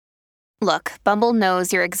Look, Bumble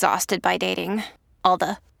knows you're exhausted by dating. All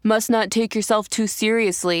the must not take yourself too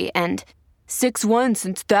seriously and 6'1"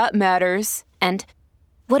 since that matters. And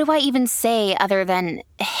what do I even say other than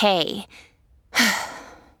hey?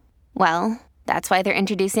 Well, that's why they're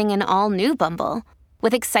introducing an all-new Bumble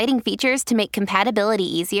with exciting features to make compatibility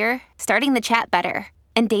easier, starting the chat better,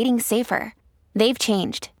 and dating safer. They've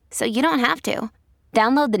changed, so you don't have to.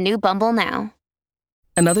 Download the new Bumble now.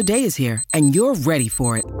 Another day is here, and you're ready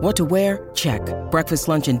for it. What to wear? Check. Breakfast,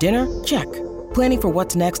 lunch, and dinner? Check. Planning for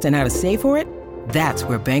what's next and how to save for it? That's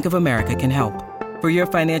where Bank of America can help. For your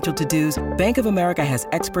financial to-dos, Bank of America has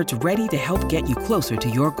experts ready to help get you closer to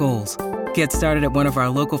your goals. Get started at one of our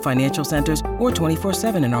local financial centers or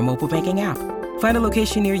 24/7 in our mobile banking app. Find a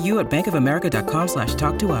location near you at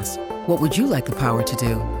bankofamerica.com/talktous. What would you like the power to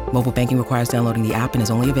do? Mobile banking requires downloading the app and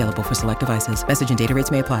is only available for select devices. Message and data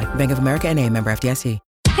rates may apply. Bank of America N.A., member FDIC.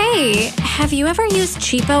 Hey, have you ever used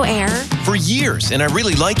Cheapo Air? For years, and I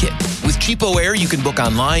really like it. With Cheapo Air, you can book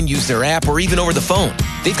online, use their app, or even over the phone.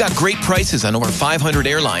 They've got great prices on over 500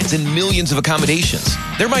 airlines and millions of accommodations.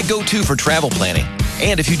 They're my go-to for travel planning.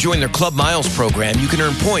 And if you join their Club Miles program, you can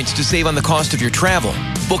earn points to save on the cost of your travel.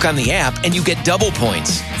 Book on the app and you get double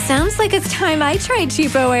points. Sounds like it's time I tried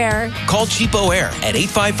Cheapo Air. Call Cheapo Air at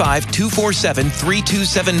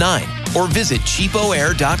 855-247-3279 or visit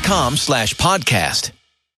cheapoair.com/podcast.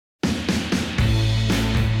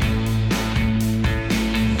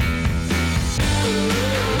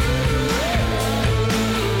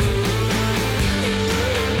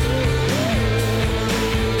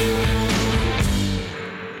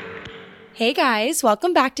 Hey guys,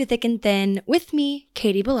 welcome back to Thick and Thin with me,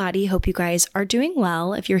 Katie Bellotti. Hope you guys are doing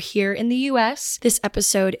well. If you're here in the US, this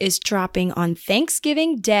episode is dropping on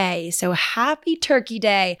Thanksgiving Day. So happy Turkey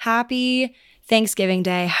Day, happy Thanksgiving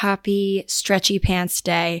Day, happy Stretchy Pants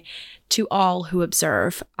Day to all who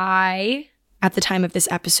observe. At the time of this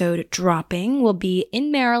episode dropping, will be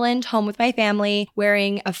in Maryland, home with my family,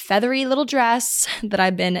 wearing a feathery little dress that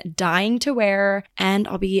I've been dying to wear, and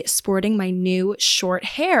I'll be sporting my new short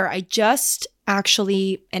hair. I just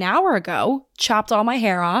actually, an hour ago, chopped all my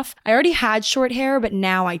hair off. I already had short hair, but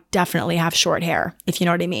now I definitely have short hair, if you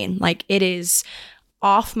know what I mean. Like, it is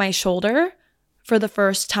off my shoulder for the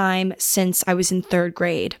first time since I was in third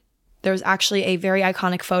grade. There was actually a very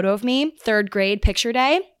iconic photo of me, third grade picture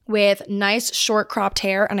day, with nice short cropped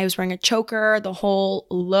hair, and I was wearing a choker, the whole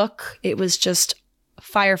look. It was just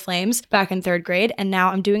fire flames back in third grade, and now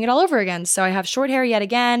I'm doing it all over again. So I have short hair yet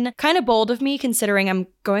again. Kind of bold of me considering I'm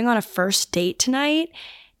going on a first date tonight.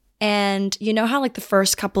 And you know how like the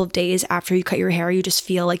first couple of days after you cut your hair, you just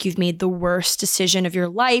feel like you've made the worst decision of your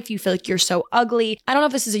life. You feel like you're so ugly. I don't know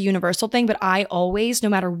if this is a universal thing, but I always, no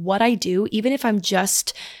matter what I do, even if I'm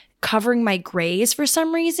just covering my grays for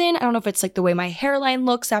some reason. I don't know if it's like the way my hairline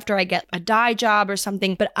looks after I get a dye job or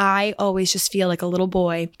something, but I always just feel like a little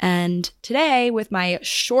boy. And today with my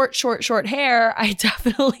short hair, I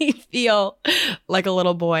definitely feel like a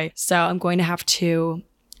little boy. So I'm going to have to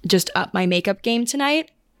just up my makeup game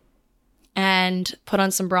tonight and put on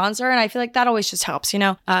some bronzer. And I feel like that always just helps, you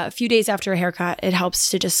know, a few days after a haircut, it helps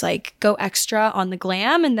to just like go extra on the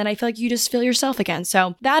glam. And then I feel like you just feel yourself again.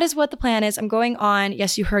 So that is what the plan is. I'm going on,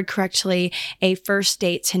 yes, you heard correctly, a first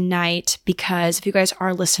date tonight, because if you guys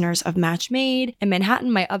are listeners of Match Made in Manhattan,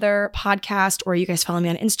 my other podcast, or you guys follow me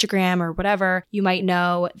on Instagram or whatever, you might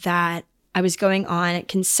know that I was going on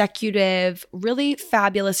consecutive, really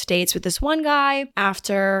fabulous dates with this one guy.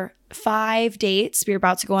 After 5 dates, we were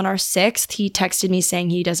about to go on our 6th. He texted me saying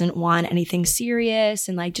he doesn't want anything serious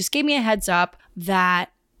and like just gave me a heads up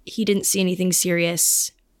that he didn't see anything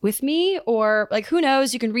serious with me, or like, who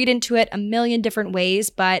knows, you can read into it a million different ways.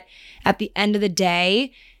 But at the end of the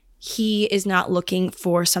day, he is not looking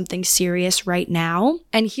for something serious right now.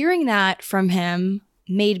 And hearing that from him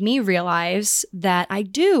made me realize that I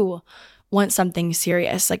do want something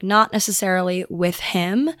serious, like not necessarily with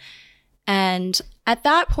him. And at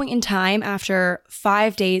that point in time, after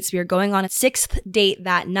 5 dates, we were going on a 6th date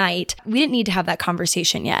that night. We didn't need to have that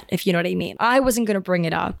conversation yet, if you know what I mean. I wasn't going to bring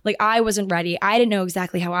it up. Like, I wasn't ready. I didn't know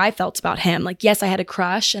exactly how I felt about him. Like, yes, I had a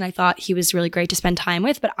crush and I thought he was really great to spend time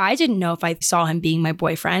with, but I didn't know if I saw him being my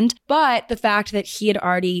boyfriend. But the fact that he had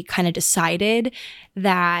already kind of decided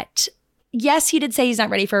that, yes, he did say he's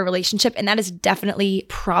not ready for a relationship, and that is definitely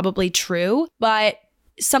probably true, but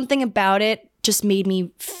something about it just made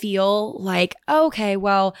me feel like, okay,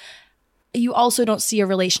 well, you also don't see a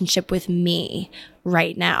relationship with me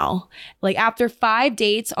right now. Like, after 5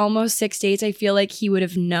 dates, almost 6 dates, I feel like he would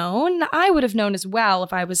have known. I would have known as well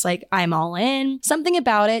if I was like, I'm all in. Something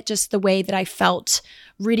about it, just the way that I felt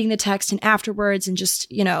reading the text and afterwards, and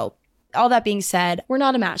just, you know, all that being said, we're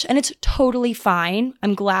not a match and it's totally fine.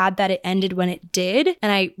 I'm glad that it ended when it did.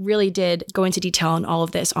 And I really did go into detail on all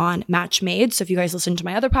of this on Match Made. So if you guys listen to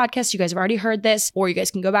my other podcast, you guys have already heard this, or you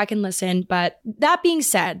guys can go back and listen. But that being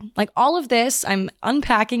said, like all of this, I'm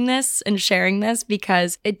unpacking this and sharing this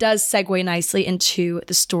because it does segue nicely into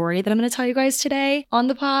the story that I'm going to tell you guys today on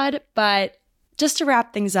the pod. But just to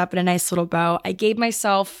wrap things up in a nice little bow, I gave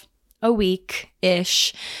myself a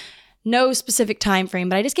week-ish. No specific time frame,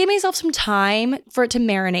 but I just gave myself some time for it to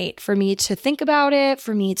marinate, for me to think about it,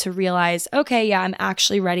 for me to realize, okay, yeah, I'm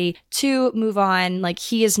actually ready to move on. Like,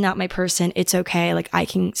 he is not my person. It's okay. Like, I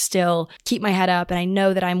can still keep my head up and I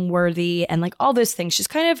know that I'm worthy and like all those things, just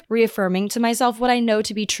kind of reaffirming to myself what I know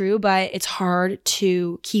to be true, but it's hard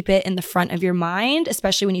to keep it in the front of your mind,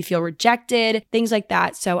 especially when you feel rejected, things like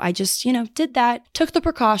that. So I just, did that, took the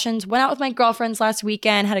precautions, went out with my girlfriends last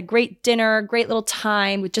weekend, had a great dinner, great little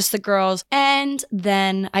time with just the girls. And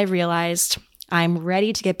then I realized I'm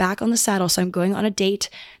ready to get back on the saddle. So I'm going on a date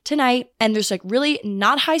tonight. And there's like really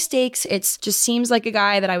not high stakes. It's just seems like a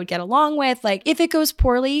guy that I would get along with. Like if it goes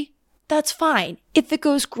poorly, that's fine. If it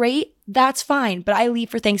goes great, that's fine. But I leave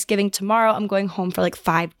for Thanksgiving tomorrow. I'm going home for like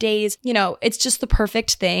 5 days. It's just the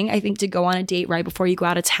perfect thing, I think, to go on a date right before you go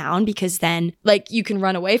out of town, because then like you can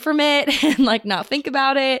run away from it and like not think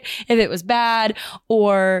about it if it was bad,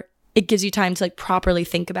 or it gives you time to like properly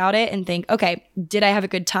think about it and think, okay, did I have a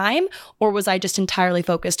good time? Or was I just entirely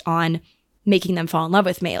focused on making them fall in love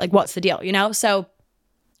with me? Like, what's the deal, So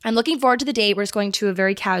I'm looking forward to the date. We're just going to a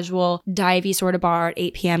very casual, divey sort of bar at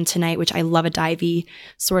 8 p.m. tonight, which I love a divey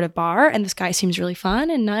sort of bar. And this guy seems really fun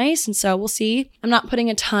and nice. And so we'll see. I'm not putting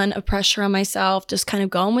a ton of pressure on myself, just kind of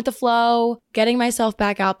going with the flow, getting myself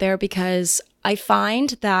back out there, because I find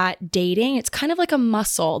that dating, it's kind of like a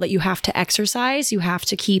muscle that you have to exercise. You have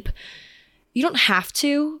to keep, you don't have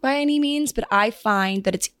to by any means, but I find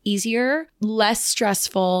that it's easier, less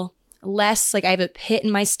stressful, less like I have a pit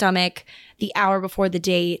in my stomach the hour before the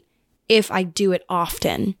date if I do it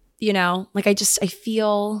often, Like I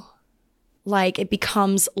feel like it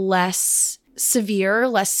becomes less severe,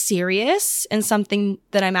 less serious, and something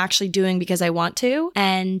that I'm actually doing because I want to.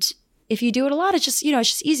 And if you do it a lot, it's just, it's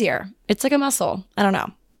just easier. It's like a muscle. I don't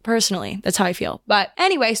know. Personally, that's how I feel. But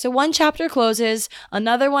anyway, so one chapter closes,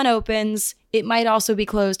 another one opens. It might also be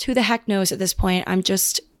closed. Who the heck knows at this point? I'm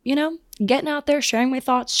just, getting out there, sharing my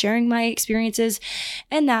thoughts, sharing my experiences.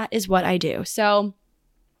 And that is what I do. So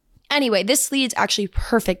anyway, this leads actually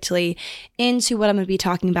perfectly into what I'm going to be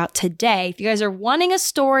talking about today. If you guys are wanting a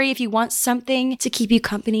story, if you want something to keep you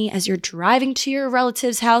company as you're driving to your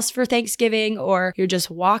relative's house for Thanksgiving, or you're just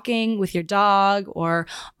walking with your dog or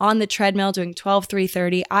on the treadmill doing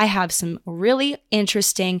 12-3-30, I have some really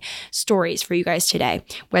interesting stories for you guys today.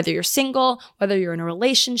 Whether you're single, whether you're in a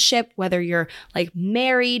relationship, whether you're like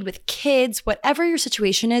married with kids, whatever your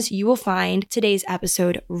situation is, you will find today's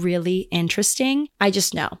episode really interesting. I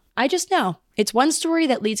just know. It's one story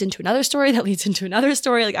that leads into another story that leads into another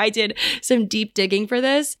story. Like I did some deep digging for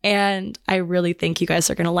this, and I really think you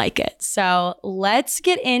guys are going to like it. So let's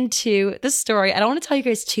get into the story. I don't want to tell you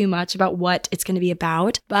guys too much about what it's going to be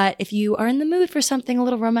about, but if you are in the mood for something a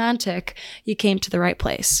little romantic, you came to the right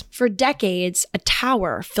place. For decades, a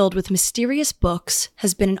tower filled with mysterious books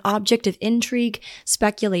has been an object of intrigue,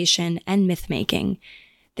 speculation, and myth-making.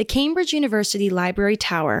 The Cambridge University Library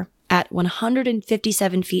Tower, at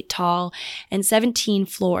 157 feet tall and 17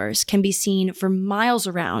 floors, can be seen for miles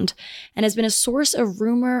around and has been a source of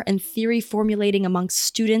rumor and theory formulating amongst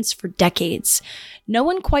students for decades. No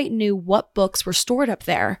one quite knew what books were stored up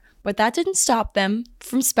there, but that didn't stop them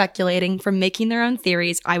from speculating, from making their own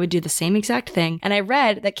theories. I would do the same exact thing. And I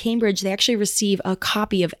read that Cambridge, they actually receive a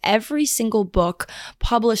copy of every single book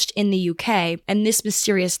published in the UK. And this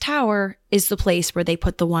mysterious tower is the place where they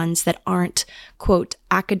put the ones that aren't, quote,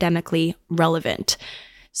 academically relevant.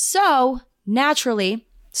 So naturally,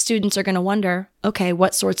 students are going to wonder, okay,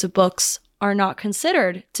 what sorts of books are not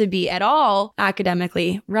considered to be at all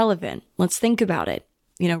academically relevant? Let's think about it.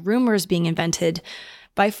 Rumors being invented.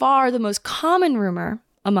 By far, the most common rumor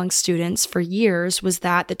among students for years was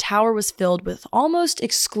that the tower was filled with almost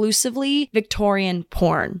exclusively Victorian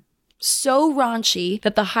porn. So raunchy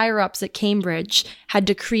that the higher-ups at Cambridge had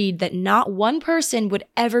decreed that not one person would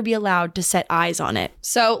ever be allowed to set eyes on it.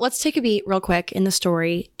 So let's take a beat real quick in the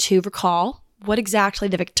story to recall what exactly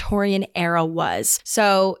the Victorian era was.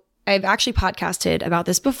 So I've actually podcasted about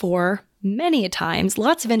this before, many a times.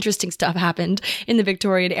 Lots of interesting stuff happened in the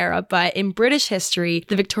Victorian era, but in British history,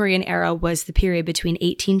 the Victorian era was the period between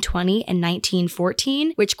 1820 and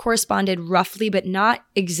 1914, which corresponded roughly but not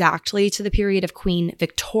exactly to the period of Queen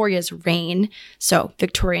Victoria's reign. So,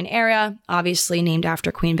 Victorian era, obviously named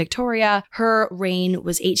after Queen Victoria. Her reign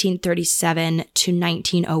was 1837 to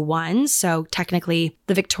 1901, so technically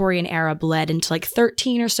the Victorian era bled into like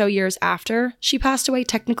 13 or so years after she passed away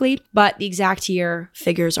technically, but the exact year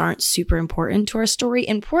figures aren't super important to our story.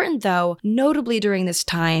 Important though, notably during this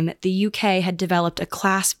time, the UK had developed a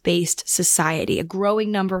class-based society. A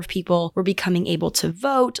growing number of people were becoming able to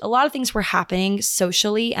vote. A lot of things were happening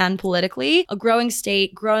socially and politically. A growing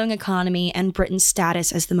state, growing economy, and Britain's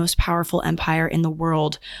status as the most powerful empire in the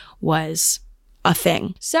world was a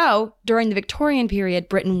thing. So, during the Victorian period,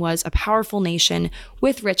 Britain was a powerful nation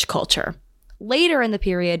with rich culture. Later in the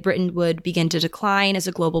period, Britain would begin to decline as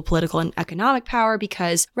a global political and economic power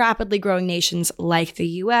because rapidly growing nations like the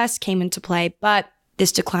US came into play, but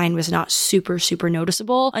this decline was not super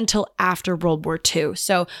noticeable until after World War II.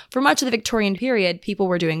 So for much of the Victorian period, people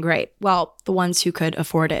were doing great. Well, the ones who could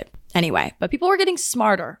afford it. Anyway, but people were getting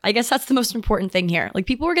smarter. I guess that's the most important thing here. Like,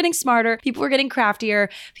 people were getting smarter, people were getting craftier,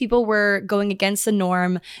 people were going against the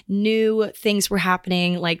norm, new things were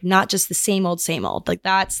happening, like not just the same old. Like,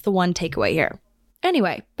 that's the one takeaway here.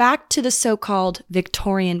 Anyway, back to the so-called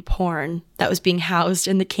Victorian porn that was being housed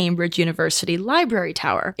in the Cambridge University Library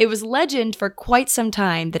Tower. It was legend for quite some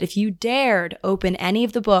time that if you dared open any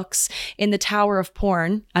of the books in the Tower of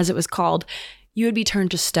Porn, as it was called, you would be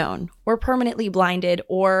turned to stone or permanently blinded,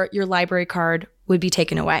 or your library card would be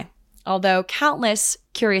taken away. Although countless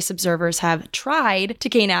curious observers have tried to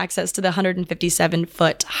gain access to the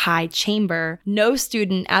 157-foot high chamber, no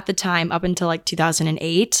student at the time, up until like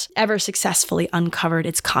 2008, ever successfully uncovered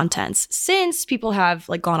its contents. Since people have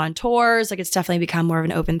like gone on tours, like it's definitely become more of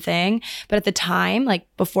an open thing. But at the time, like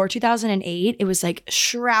before 2008, it was like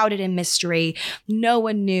shrouded in mystery. No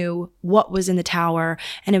one knew what was in the tower,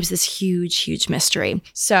 and it was this huge mystery.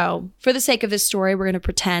 So for the sake of this story, we're going to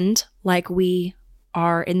pretend like we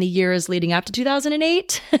are in the years leading up to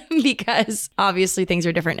 2008 because obviously things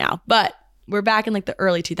are different now. But we're back in like the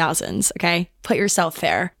early 2000s, okay? Put yourself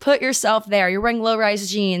there. Put yourself there. You're wearing low-rise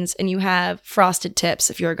jeans and you have frosted tips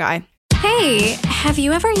if you're a guy. Hey, have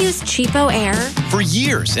you ever used Cheapo Air? For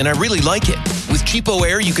years, and I really like it. With Cheapo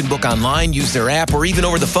Air, you can book online, use their app, or even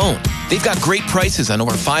over the phone. They've got great prices on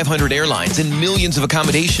over 500 airlines and millions of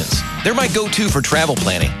accommodations. They're my go-to for travel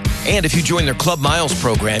planning. And if you join their Club Miles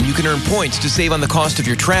program, you can earn points to save on the cost of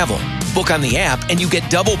your travel. Book on the app and you get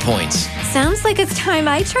double points. Sounds like it's time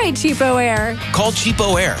I tried Cheapo Air. Call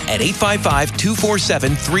Cheapo Air at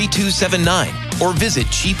 855-247-3279 or visit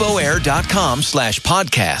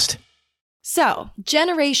cheapoair.com/podcast. So,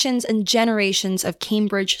 generations and generations of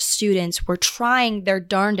Cambridge students were trying their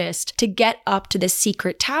darndest to get up to this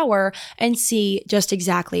secret tower and see just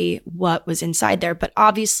exactly what was inside there. But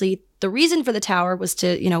obviously, the reason for the tower was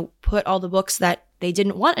to, put all the books that they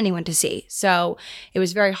didn't want anyone to see. So it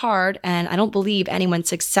was very hard, and I don't believe anyone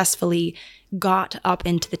successfully got up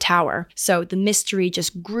into the tower. So the mystery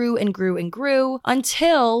just grew and grew and grew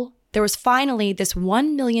until there was finally this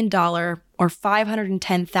 $1 million or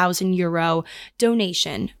 510,000 euro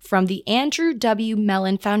donation from the Andrew W.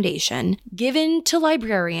 Mellon Foundation given to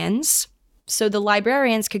librarians so the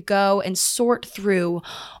librarians could go and sort through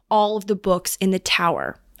all of the books in the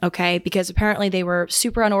tower. Okay, because apparently they were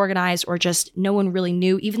super unorganized, or just no one really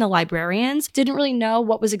knew. Even the librarians didn't really know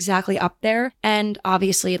what was exactly up there. And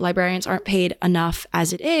obviously librarians aren't paid enough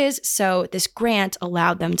as it is. So this grant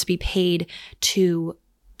allowed them to be paid to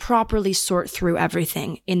properly sort through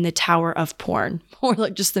everything in the Tower of Porn, or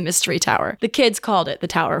like just the Mystery Tower. The kids called it the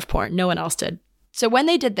Tower of Porn. No one else did. So when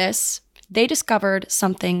they did this, they discovered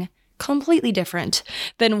something completely different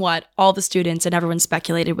than what all the students and everyone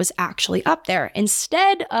speculated was actually up there.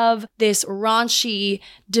 Instead of this raunchy,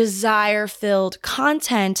 desire-filled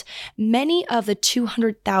content, many of the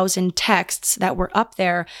 200,000 texts that were up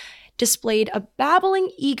there displayed a babbling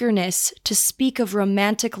eagerness to speak of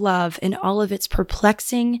romantic love in all of its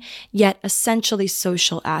perplexing yet essentially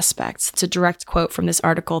social aspects. It's a direct quote from this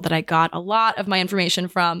article that I got a lot of my information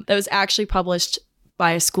from that was actually published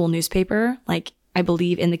by a school newspaper, like I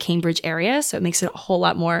believe in the Cambridge area, so it makes it a whole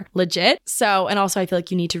lot more legit. So, and also I feel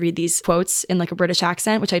like you need to read these quotes in like a British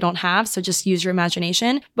accent, which I don't have, so just use your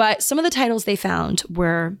imagination. But some of the titles they found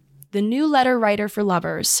were The New Letter Writer for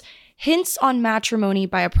Lovers, Hints on Matrimony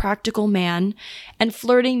by a Practical Man, and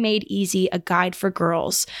Flirting Made Easy, a Guide for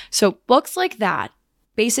Girls. So books like that,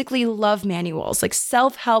 basically love manuals, like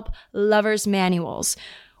self-help lovers manuals,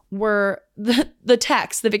 were the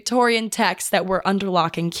texts, the Victorian texts that were under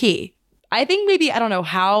lock and key. I think maybe, I don't know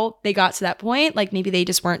how they got to that point. Like maybe they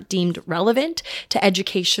just weren't deemed relevant to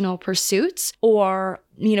educational pursuits, or,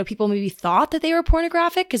 you know, people maybe thought that they were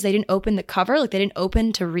pornographic because they didn't open the cover, like they didn't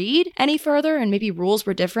open to read any further. And maybe rules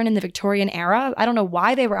were different in the Victorian era. I don't know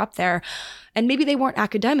why they were up there. And maybe they weren't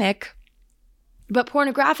academic, but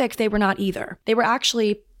pornographic, they were not either. They were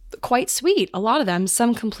actually quite sweet, a lot of them,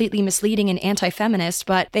 some completely misleading and anti-feminist,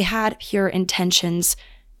 but they had pure intentions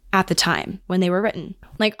at the time when they were written.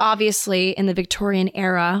 Like obviously in the Victorian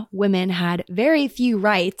era, women had very few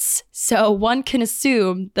rights. So one can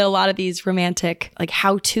assume that a lot of these romantic like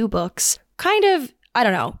how-to books kind of, I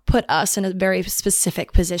don't know, put us in a very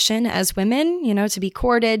specific position as women, you know, to be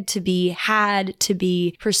courted, to be had, to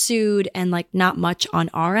be pursued, and like not much on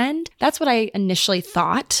our end. That's what I initially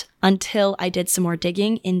thought until I did some more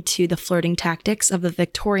digging into the flirting tactics of the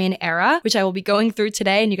Victorian era, which I will be going through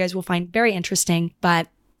today and you guys will find very interesting. But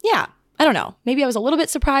yeah, I don't know. Maybe I was a little bit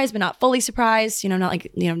surprised, but not fully surprised, you know, not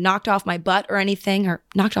like, you know, knocked off my butt or anything, or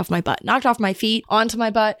knocked off my feet onto my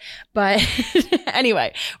butt. But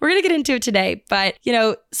anyway, we're going to get into it today. But, you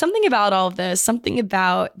know, something about all of this, something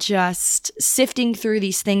about just sifting through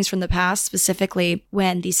these things from the past, specifically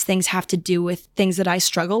when these things have to do with things that I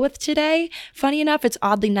struggle with today. Funny enough, it's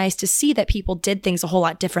oddly nice to see that people did things a whole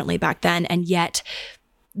lot differently back then and yet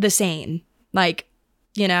the same. Like,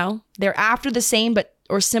 you know, they're after the same, but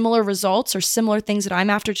or similar results or similar things that I'm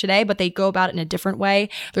after today, but they go about it in a different way.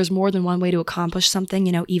 There's more than one way to accomplish something,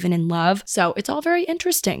 you know, even in love. So it's all very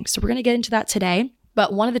interesting. So we're going to get into that today.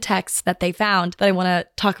 But one of the texts that they found that I want to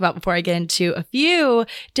talk about before I get into a few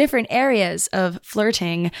different areas of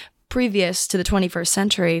flirting previous to the 21st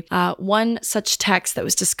century, one such text that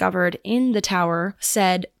was discovered in the Tower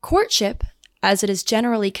said, "Courtship, as it is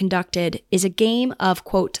generally conducted, is a game of,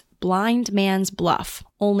 quote, blind man's bluff.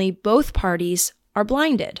 Only both parties are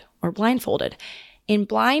blinded or blindfolded. In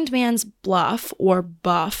blind man's bluff, or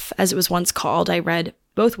buff, as it was once called, I read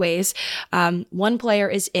both ways, one player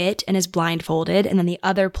is it and is blindfolded, and then the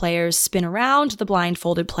other players spin around the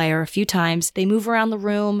blindfolded player a few times. They move around the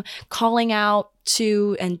room, calling out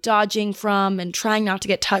to and dodging from and trying not to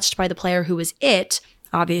get touched by the player who is it,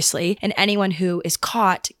 obviously, and anyone who is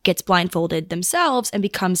caught gets blindfolded themselves and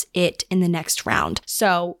becomes it in the next round."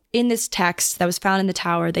 So in this text that was found in the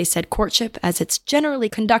Tower, they said, "Courtship, as it's generally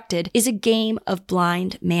conducted, is a game of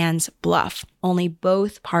blind man's bluff. Only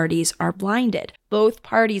both parties are blinded. Both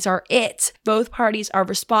parties are it. Both parties are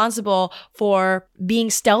responsible for being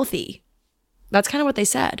stealthy." That's kind of what they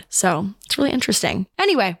said. So it's really interesting.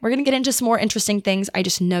 Anyway, we're going to get into some more interesting things I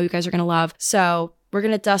just know you guys are going to love. So we're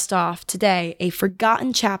going to dust off today a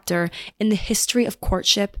forgotten chapter in the history of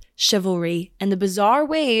courtship, chivalry, and the bizarre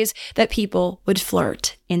ways that people would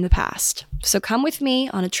flirt in the past. So come with me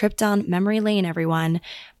on a trip down memory lane, everyone.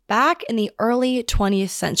 Back in the early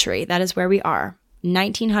 20th century, that is where we are.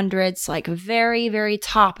 1900s, like very, very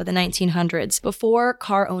top of the 1900s, before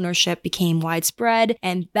car ownership became widespread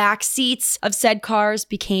and back seats of said cars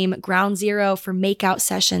became ground zero for makeout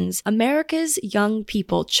sessions, America's young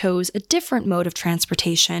people chose a different mode of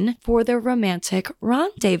transportation for their romantic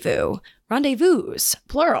rendezvous. Rendezvous,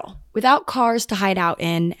 plural. Without cars to hide out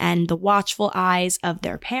in and the watchful eyes of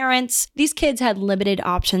their parents, these kids had limited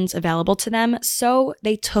options available to them, so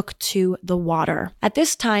they took to the water. At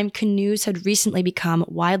this time, canoes had recently become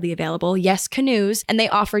widely available. Yes, canoes, and they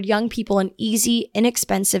offered young people an easy,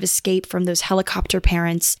 inexpensive escape from those helicopter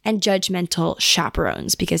parents and judgmental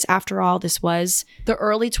chaperones, because after all, this was the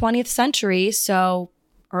early 20th century, so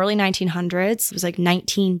early 1900s, it was like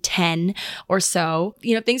 1910 or so.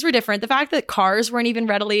 You know, things were different. The fact that cars weren't even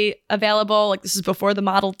readily available, like this is before the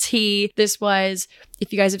Model T. This was,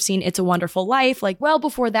 if you guys have seen It's a Wonderful Life, like well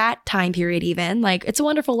before that time period even. Like It's a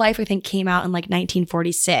Wonderful Life, I think came out in like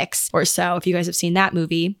 1946 or so, if you guys have seen that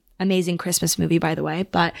movie. Amazing Christmas movie, by the way.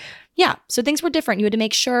 But yeah, so things were different. You had to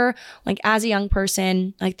make sure, like as a young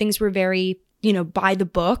person, like things were very, you know, by the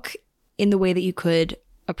book in the way that you could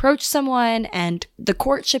approach someone and the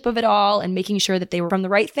courtship of it all and making sure that they were from the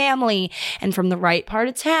right family and from the right part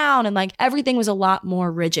of town. And like everything was a lot more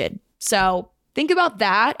rigid. So think about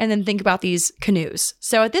that and then think about these canoes.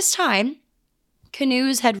 So at this time,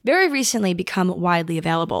 canoes had very recently become widely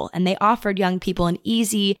available and they offered young people an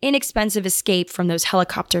easy, inexpensive escape from those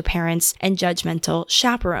helicopter parents and judgmental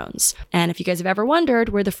chaperones. And if you guys have ever wondered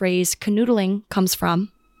where the phrase canoodling comes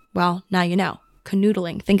from, well, now you know.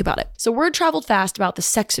 Canoodling. Think about it. So word traveled fast about the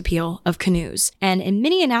sex appeal of canoes. And in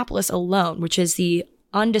Minneapolis alone, which is the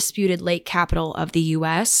undisputed lake capital of the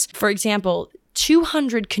US, for example,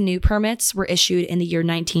 200 canoe permits were issued in the year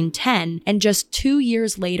 1910, and just 2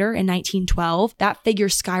 years later in 1912, that figure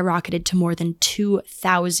skyrocketed to more than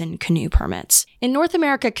 2,000 canoe permits. In North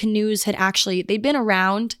America, canoes they'd been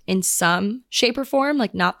around in some shape or form,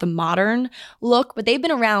 like not the modern look, but they've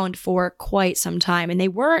been around for quite some time, and they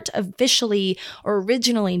weren't officially or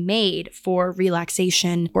originally made for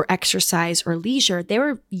relaxation or exercise or leisure. They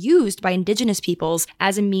were used by indigenous peoples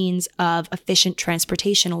as a means of efficient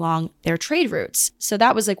transportation along their trade routes. So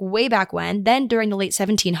that was like way back when. Then during the late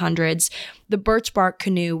 1700s, the birch bark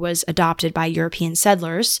canoe was adopted by European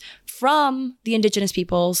settlers from the indigenous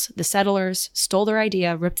peoples. The settlers stole their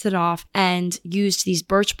idea, ripped it off, and used these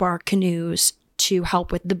birch bark canoes to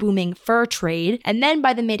help with the booming fur trade. And then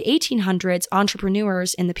by the mid-1800s,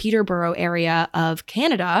 entrepreneurs in the Peterborough area of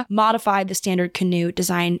Canada modified the standard canoe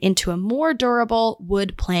design into a more durable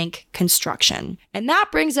wood plank construction. And that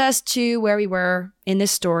brings us to where we were in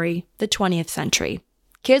this story, the 20th century.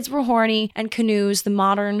 Kids were horny, and canoes, the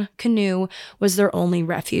modern canoe, was their only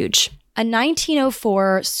refuge. A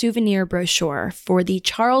 1904 souvenir brochure for the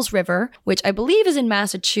Charles River, which I believe is in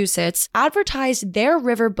Massachusetts, advertised their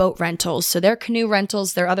river boat rentals, so their canoe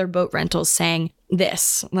rentals, their other boat rentals, saying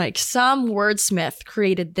this. Like, some wordsmith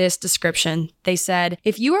created this description. They said,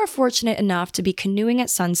 "If you are fortunate enough to be canoeing at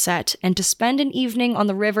sunset and to spend an evening on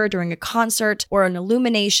the river during a concert or an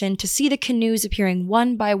illumination, to see the canoes appearing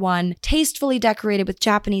one by one, tastefully decorated with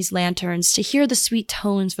Japanese lanterns, to hear the sweet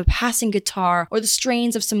tones of a passing guitar or the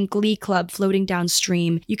strains of some glee club floating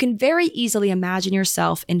downstream, you can very easily imagine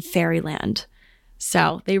yourself in fairyland."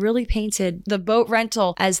 So they really painted the boat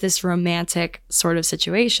rental as this romantic sort of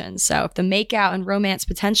situation. So if the makeout and romance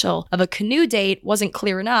potential of a canoe date wasn't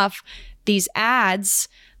clear enough, these ads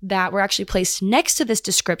that were actually placed next to this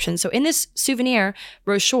description. So in this souvenir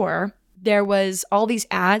brochure, there was all these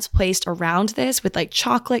ads placed around this with like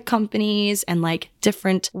chocolate companies and like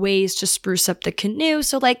different ways to spruce up the canoe.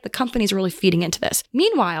 So like the companies are really feeding into this.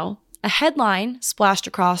 Meanwhile, a headline splashed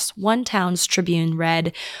across one town's Tribune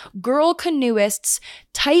read, "Girl Canoeists,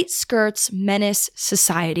 Tight Skirts Menace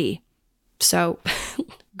Society." So,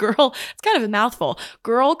 it's kind of a mouthful.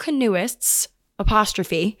 Girl Canoeists,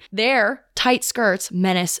 apostrophe, their tight skirts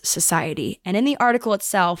menace society. And in the article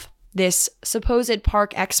itself, this supposed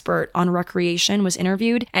park expert on recreation was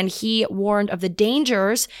interviewed, and he warned of the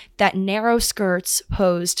dangers that narrow skirts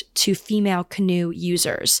posed to female canoe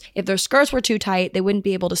users. If their skirts were too tight, they wouldn't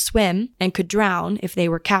be able to swim and could drown if they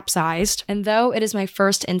were capsized. And though it is my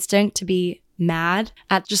first instinct to be mad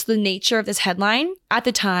at just the nature of this headline, at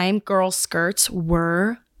the time, girl skirts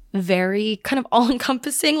were very kind of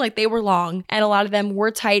all-encompassing, like they were long, and a lot of them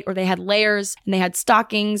were tight, or they had layers, and they had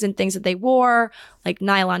stockings and things that they wore, like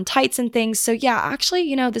nylon tights and things. So yeah,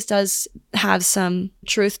 actually, this does have some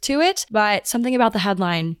truth to it, but something about the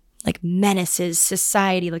headline like menaces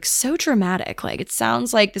society, like so dramatic. Like it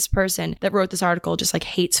sounds like this person that wrote this article just like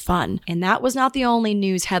hates fun. And that was not the only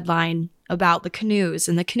news headline about the canoes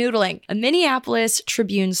and the canoodling. A Minneapolis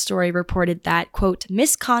Tribune story reported that, quote,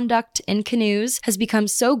 "misconduct in canoes has become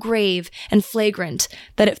so grave and flagrant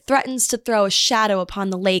that it threatens to throw a shadow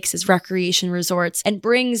upon the lakes as recreation resorts and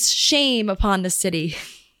brings shame upon the city."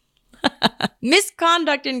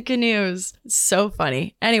 Misconduct in canoes. So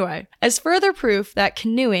funny. Anyway, as further proof that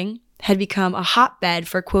canoeing had become a hotbed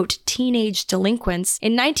for, quote, teenage delinquents,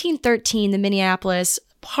 in 1913, the Minneapolis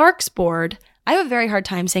Parks Board, I have a very hard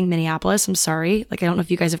time saying Minneapolis, I'm sorry. Like, I don't know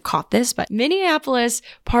if you guys have caught this, but Minneapolis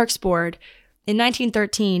Parks Board, in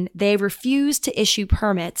 1913, they refused to issue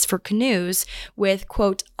permits for canoes with,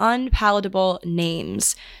 quote, unpalatable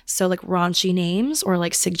names. So like raunchy names or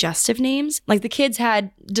like suggestive names. Like the kids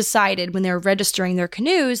had decided when they were registering their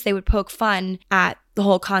canoes, they would poke fun at the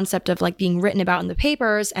whole concept of like being written about in the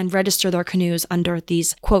papers and register their canoes under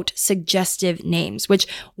these, quote, suggestive names, which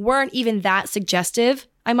weren't even that suggestive,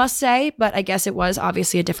 I must say, but I guess it was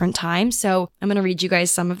obviously a different time. So I'm going to read you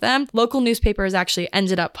guys some of them. Local newspapers actually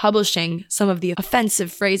ended up publishing some of the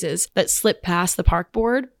offensive phrases that slipped past the park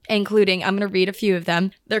board, including, I'm going to read a few of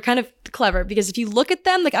them. They're kind of clever because if you look at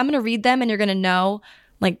them, like I'm going to read them and you're going to know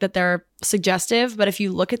like that they're suggestive, but if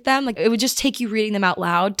you look at them, like it would just take you reading them out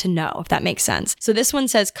loud to know, if that makes sense. So this one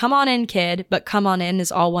says, "Come on in, kid," but "come on in"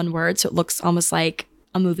 is all one word, so it looks almost like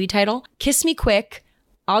a movie title. "Kiss me quick,"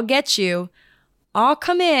 "I'll get you," "I'll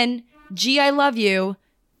come in," "Gee, I love you,"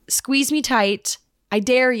 "Squeeze me tight," "I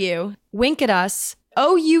dare you," "Wink at us,"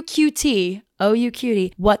 "Oh, you cutie," "Oh, you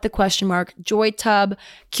cutie," "What the question mark," "Joy tub,"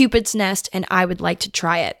 "Cupid's nest," and "I would like to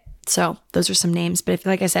try it." So those are some names, but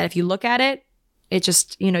like I said, if you look at it, it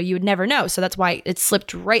just, you would never know. So that's why it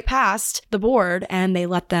slipped right past the board and they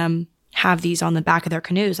let them have these on the back of their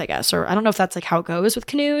canoes, I guess. Or I don't know if that's like how it goes with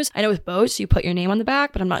canoes. I know with boats, you put your name on the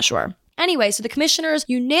back, but I'm not sure. Anyway, so the commissioners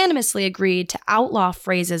unanimously agreed to outlaw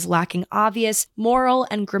phrases lacking obvious moral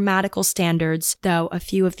and grammatical standards, though a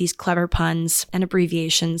few of these clever puns and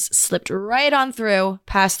abbreviations slipped right on through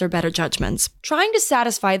past their better judgments. Trying to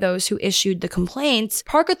satisfy those who issued the complaints,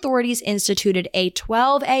 park authorities instituted a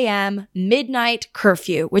 12 a.m. midnight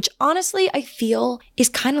curfew, which honestly I feel is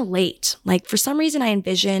kind of late. Like for some reason I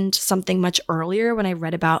envisioned something much earlier when I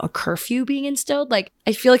read about a curfew being instilled. Like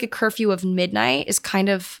I feel like a curfew of midnight is kind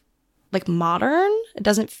of like modern. It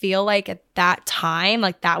doesn't feel like at that time,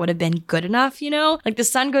 like that would have been good enough, you know? Like the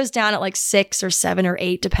sun goes down at like 6 or 7 or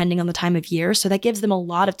 8, depending on the time of year. So that gives them a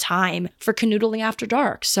lot of time for canoodling after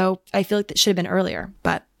dark. So I feel like that should have been earlier,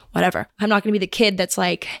 but whatever. I'm not going to be the kid that's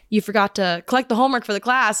like, you forgot to collect the homework for the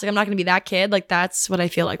class. Like I'm not going to be that kid. Like that's what I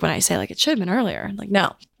feel like when I say like it should have been earlier. Like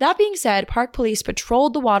no. That being said, park police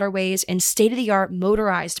patrolled the waterways in state-of-the-art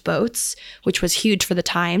motorized boats, which was huge for the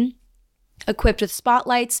time, equipped with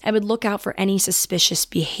spotlights, and would look out for any suspicious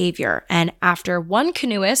behavior. And after one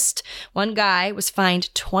guy was fined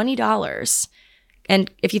 $20. And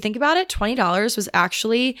if you think about it, $20 was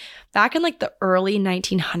actually back in like the early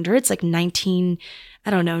 1900s, like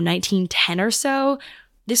 1910 or so.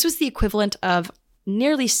 This was the equivalent of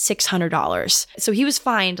nearly $600. So he was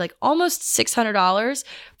fined like almost $600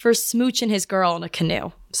 for smooching his girl in a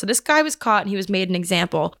canoe. So this guy was caught and he was made an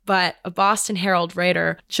example, but a Boston Herald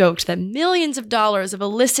writer joked that millions of dollars of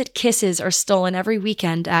illicit kisses are stolen every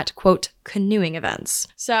weekend at, quote, canoeing events.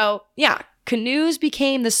 So yeah, canoes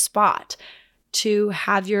became the spot to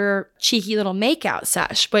have your cheeky little makeout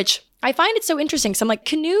sesh, which I find it so interesting. So I'm like,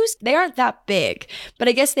 canoes, they aren't that big, but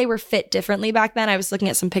I guess they were fit differently back then. I was looking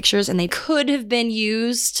at some pictures and they could have been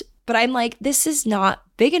used, but I'm like, this is not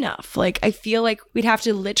big enough. Like, I feel like we'd have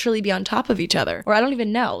to literally be on top of each other, or I don't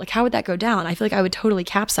even know. Like, how would that go down? I feel like I would totally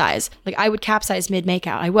capsize. Like, I would capsize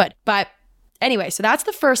mid-makeout. I would. But anyway, so that's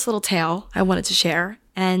the first little tale I wanted to share.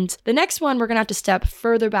 And the next one, we're going to have to step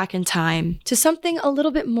further back in time to something a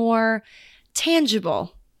little bit more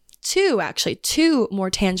tangible. Two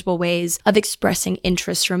more tangible ways of expressing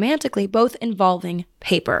interest romantically, both involving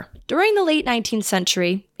paper. During the late 19th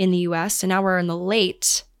century in the US, and now we're in the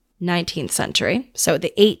late 19th century, so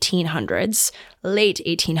the 1800s, late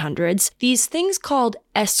 1800s, these things called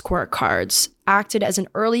escort cards acted as an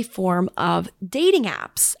early form of dating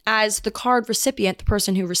apps, as the card recipient, the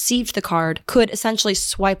person who received the card, could essentially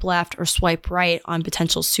swipe left or swipe right on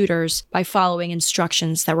potential suitors by following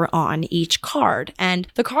instructions that were on each card. And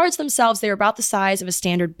the cards themselves, they were about the size of a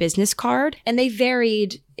standard business card, and they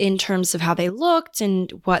varied in terms of how they looked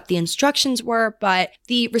and what the instructions were, but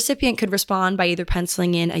the recipient could respond by either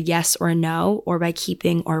penciling in a yes or a no, or by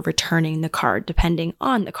keeping or returning the card, depending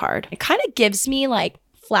on the card. It kind of gives me like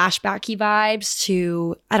flashbacky vibes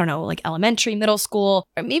to, I don't know, like elementary, middle school,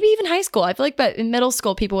 or maybe even high school. I feel like, but in middle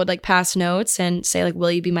school, people would like pass notes and say like,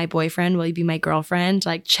 will you be my boyfriend? Will you be my girlfriend?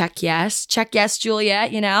 Like, check yes,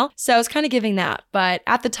 Juliet, you know? So it's kind of giving that. But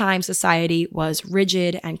at the time, society was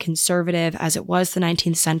rigid and conservative as it was the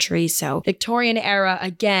 19th century. So Victorian era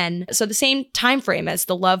again. So the same time frame as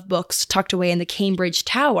the love books tucked away in the Cambridge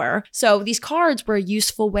Tower. So these cards were a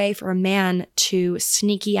useful way for a man to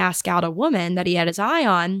sneaky ask out a woman that he had his eye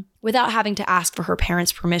on without having to ask for her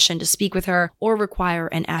parents' permission to speak with her or require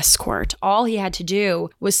an escort. All he had to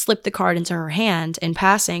do was slip the card into her hand in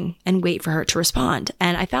passing and wait for her to respond.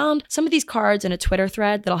 And I found some of these cards in a Twitter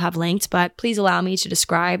thread that I'll have linked, but please allow me to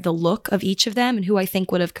describe the look of each of them and who I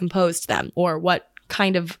think would have composed them, or what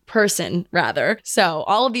kind of person, rather. So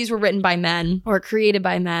all of these were written by men or created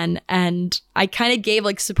by men, and I kind of gave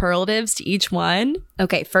like superlatives to each one.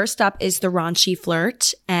 Okay, first up is the raunchy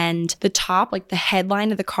flirt, and the top, like the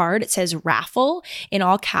headline of the card, it says raffle in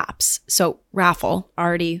all caps. So raffle,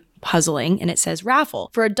 already puzzling, and it says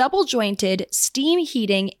raffle for a double-jointed,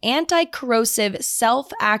 steam-heating, anti-corrosive,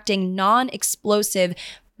 self-acting, non-explosive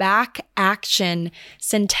back action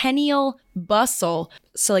centennial bustle.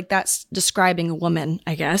 So like that's describing a woman,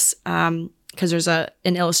 I guess, because there's an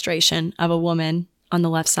illustration of a woman on the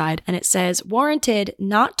left side, and it says warranted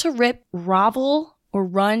not to rip, grovel, or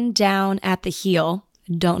run down at the heel.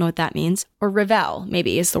 Don't know what that means. Or revel,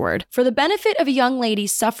 maybe is the word. For the benefit of a young lady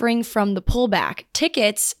suffering from the pullback,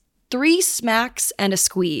 tickets, 3 smacks and a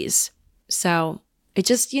squeeze. So it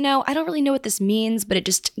just, you know, I don't really know what this means, but it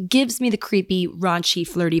just gives me the creepy, raunchy,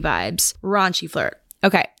 flirty vibes. Raunchy flirt.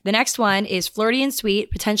 Okay, the next one is flirty and sweet,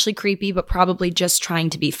 potentially creepy, but probably just trying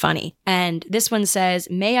to be funny. And this one says,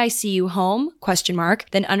 may I see you home? ?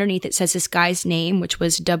 Then underneath it says this guy's name, which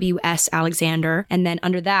was W.S. Alexander. And then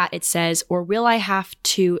under that it says, or will I have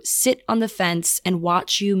to sit on the fence and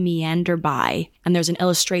watch you meander by? And there's an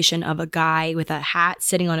illustration of a guy with a hat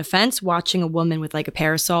sitting on a fence watching a woman with like a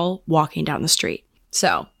parasol walking down the street.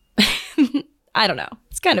 So, I don't know.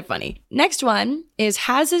 It's kind of funny. Next one is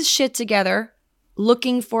has his shit together,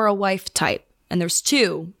 looking for a wife type. And there's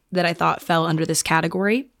two that I thought fell under this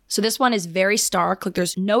category. So this one is very stark. Like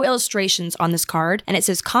there's no illustrations on this card. And it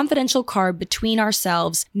says confidential card between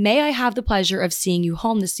ourselves. May I have the pleasure of seeing you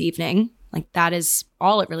home this evening? Like that is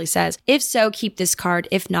all it really says. If so, keep this card.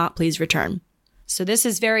 If not, please return. So this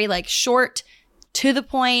is very like short, to the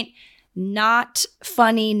point, not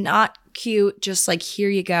funny, not cute. Just like, here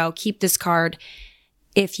you go. Keep this card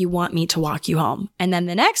if you want me to walk you home. And then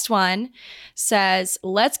the next one says,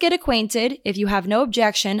 let's get acquainted. If you have no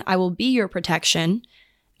objection, I will be your protection.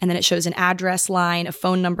 And then it shows an address line, a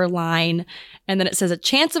phone number line. And then it says a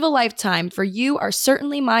chance of a lifetime. For you are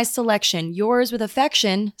certainly my selection. Yours with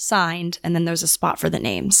affection, signed. And then there's a spot for the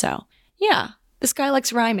name. So yeah, this guy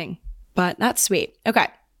likes rhyming, but that's sweet. Okay.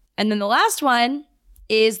 And then the last one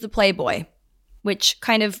is the Playboy, which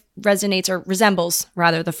kind of resonates or resembles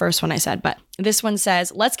rather the first one I said. But this one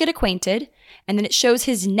says, let's get acquainted. And then it shows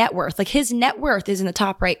his net worth. Like his net worth is in the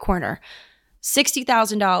top right corner.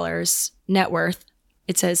 $60,000 net worth.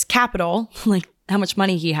 It says capital, like how much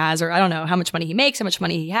money he has, or I don't know how much money he makes, how much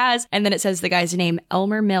money he has. And then it says the guy's name,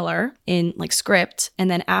 Elmer Miller, in like script.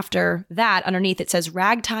 And then after that, underneath it says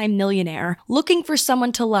ragtime millionaire, looking for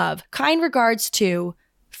someone to love. Kind regards to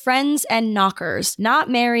friends and knockers, not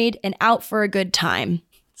married and out for a good time.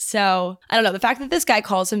 So I don't know. The fact that this guy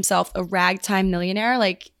calls himself a ragtime millionaire,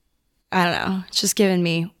 like, I don't know. It's just giving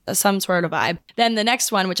me some sort of vibe. Then the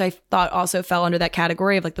next one, which I thought also fell under that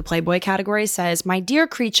category of like the Playboy category, says, my dear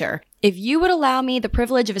creature, if you would allow me the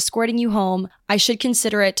privilege of escorting you home, I should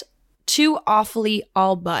consider it too awfully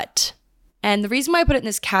all but. And the reason why I put it in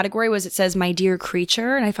this category was it says, my dear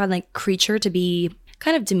creature. And I find like creature to be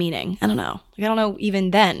kind of demeaning. I don't know. Like, I don't know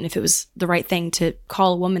even then if it was the right thing to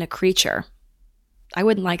call a woman a creature. I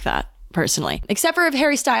wouldn't like that personally, except for if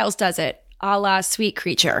Harry Styles does it. A la sweet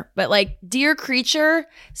creature. But like dear creature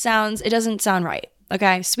it doesn't sound right.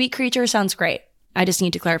 Okay. Sweet creature sounds great. I just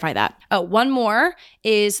need to clarify that. Oh, one more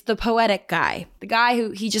is the poetic guy. The guy who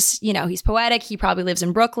he just, he's poetic. He probably lives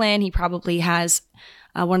in Brooklyn. He probably has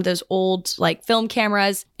one of those old like film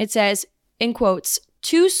cameras. It says, in quotes,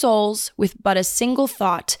 two souls with but a single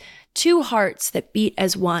thought, two hearts that beat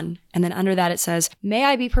as one. And then under that it says, may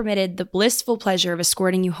I be permitted the blissful pleasure of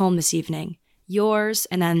escorting you home this evening. Yours,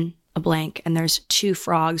 and then a blank, and there's two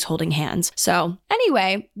frogs holding hands. So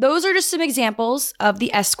anyway, those are just some examples of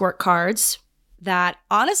the escort cards that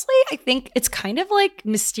honestly, I think it's kind of like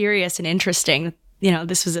mysterious and interesting.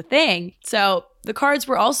 This was a thing. So the cards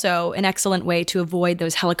were also an excellent way to avoid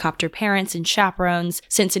those helicopter parents and chaperones,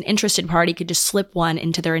 since an interested party could just slip one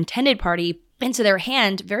into their intended party into their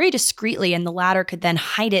hand very discreetly, and the latter could then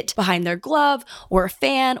hide it behind their glove or a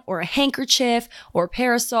fan or a handkerchief or a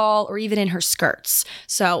parasol or even in her skirts.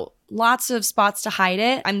 So lots of spots to hide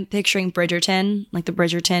it. I'm picturing Bridgerton, like the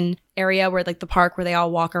Bridgerton area where like the park where they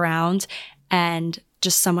all walk around, and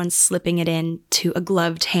just someone slipping it into a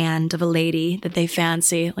gloved hand of a lady that they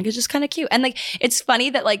fancy. Like, it's just kind of cute. And like, it's funny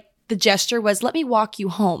that like the gesture was, let me walk you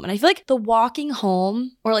home. And I feel like the walking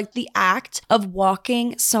home, or like the act of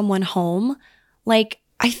walking someone home, like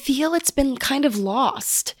I feel it's been kind of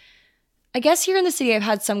lost. I guess here in the city, I've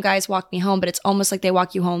had some guys walk me home, but it's almost like they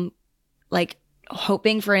walk you home like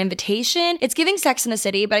hoping for an invitation. It's giving Sex in the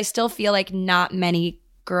City, but I still feel like not many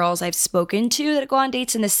girls I've spoken to that go on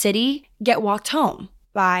dates in the city get walked home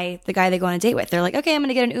by the guy they go on a date with. They're like, okay, I'm going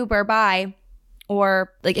to get an Uber, bye.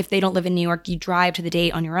 Or like if they don't live in New York, you drive to the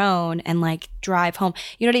date on your own and like drive home.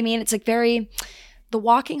 You know what I mean? It's like the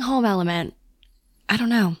walking home element. I don't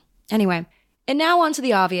know. Anyway, and now on to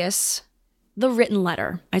the obvious. The written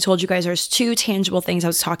letter. I told you guys there's two tangible things I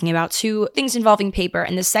was talking about, two things involving paper.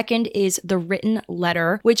 And the second is the written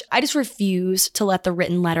letter, which I just refuse to let the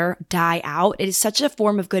written letter die out. It is such a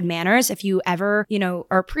form of good manners. If you ever,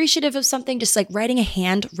 are appreciative of something, just like writing a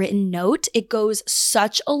handwritten note, it goes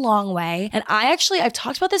such a long way. And I've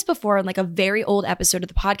talked about this before in like a very old episode of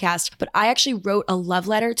the podcast, but I actually wrote a love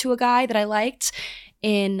letter to a guy that I liked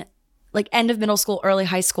in like end of middle school, early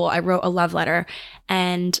high school. I wrote a love letter,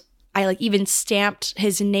 and I like even stamped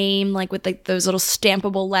his name like with like those little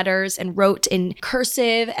stampable letters and wrote in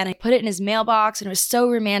cursive, and I put it in his mailbox, and it was so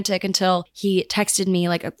romantic until he texted me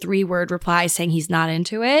like a 3-word reply saying he's not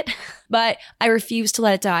into it. But I refuse to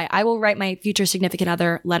let it die. I will write my future significant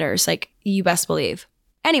other letters, like you best believe.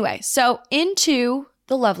 Anyway, so into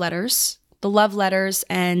the love letters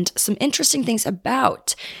and some interesting things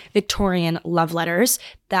about Victorian love letters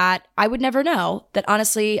that I would never know, that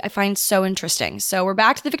honestly I find so interesting. So we're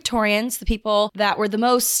back to the Victorians, the people that were the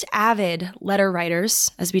most avid letter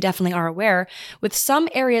writers, as we definitely are aware, with some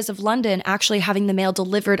areas of London actually having the mail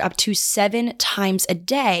delivered up to 7 times a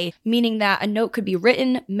day, meaning that a note could be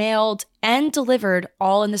written, mailed, and delivered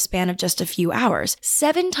all in the span of just a few hours.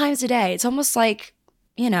 7 times a day. It's almost like,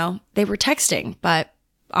 they were texting, but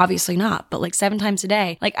obviously not, but like 7 times a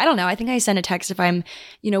day. Like, I don't know. I think I send a text if I'm,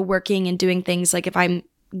 working and doing things. Like if I'm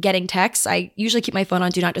getting texts, I usually keep my phone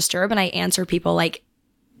on Do Not Disturb, and I answer people like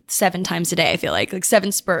 7 times a day, I feel like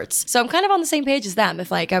 7 spurts. So I'm kind of on the same page as them.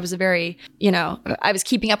 If like I was a very, I was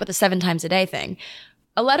keeping up with the 7 times a day thing.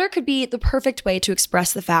 A letter could be the perfect way to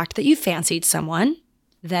express the fact that you fancied someone,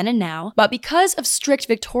 then and now, but because of strict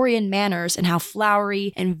Victorian manners and how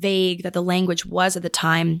flowery and vague that the language was at the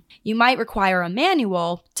time, you might require a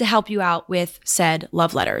manual to help you out with said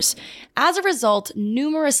love letters. As a result,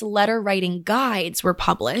 numerous letter writing guides were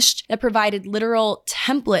published that provided literal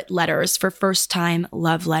template letters for first-time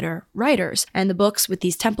love letter writers. And the books with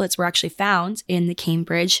these templates were actually found in the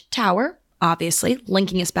Cambridge Tower, obviously,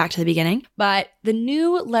 linking us back to the beginning. But the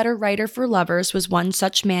New Letter Writer for Lovers was one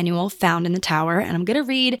such manual found in the tower, and I'm going to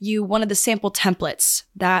read you one of the sample templates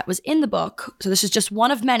that was in the book. So this is just one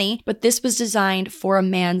of many, but this was designed for a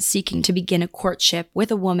man seeking to begin a courtship with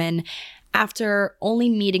a woman after only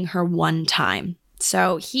meeting her one time.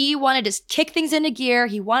 So he wanted to kick things into gear.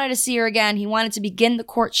 He wanted to see her again. He wanted to begin the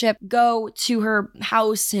courtship, go to her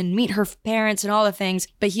house and meet her parents and all the things,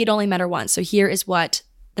 but he had only met her once. So here is what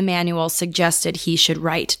the manual suggested he should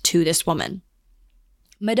write to this woman.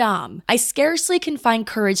 Madame, I scarcely can find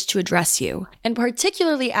courage to address you, and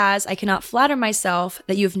particularly as I cannot flatter myself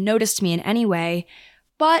that you have noticed me in any way,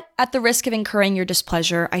 but at the risk of incurring your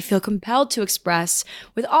displeasure, I feel compelled to express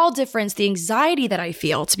with all difference the anxiety that I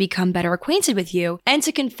feel to become better acquainted with you, and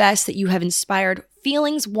to confess that you have inspired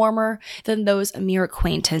feelings warmer than those a mere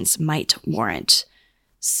acquaintance might warrant.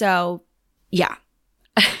 So, yeah.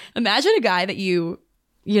 Imagine a guy that you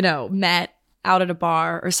met out at a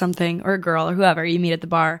bar or something, or a girl or whoever you meet at the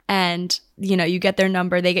bar, and, you get their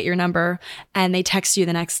number, they get your number, and they text you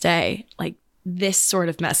the next day, like this sort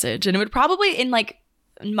of message. And it would probably, in like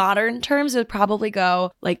modern terms, it would probably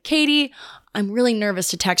go like, Katie, I'm really nervous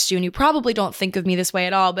to text you, and you probably don't think of me this way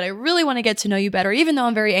at all, but I really want to get to know you better, even though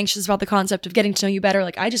I'm very anxious about the concept of getting to know you better.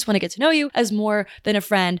 Like, I just want to get to know you as more than a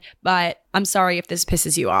friend, but I'm sorry if this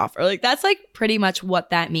pisses you off. Or like, that's like pretty much what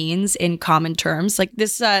that means in common terms. Like,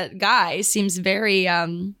 this guy seems very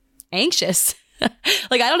anxious.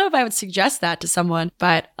 Like, I don't know if I would suggest that to someone,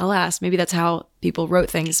 but alas, maybe that's how people wrote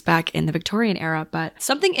things back in the Victorian era. But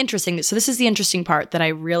something interesting. So this is the interesting part that I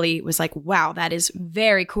really was like, wow, that is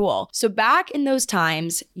very cool. So back in those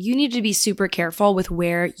times, you needed to be super careful with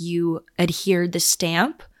where you adhered the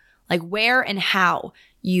stamp, like where and how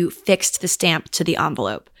you fixed the stamp to the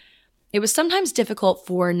envelope. It was sometimes difficult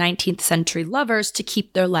for 19th century lovers to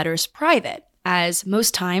keep their letters private, as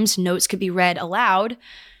most times notes could be read aloud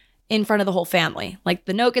in front of the whole family. Like,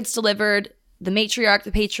 the note gets delivered, the matriarch,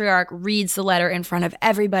 the patriarch reads the letter in front of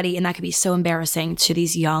everybody, and that could be so embarrassing to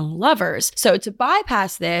these young lovers. So to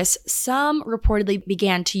bypass this, some reportedly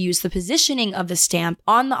began to use the positioning of the stamp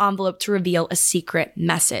on the envelope to reveal a secret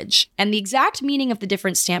message. And the exact meaning of the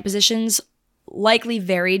different stamp positions likely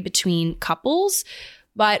varied between couples,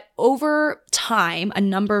 but over time, a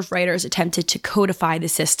number of writers attempted to codify the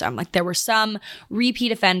system. Like, there were some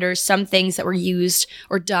repeat offenders, some things that were used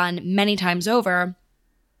or done many times over.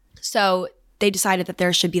 So they decided that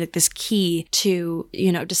there should be like this key to,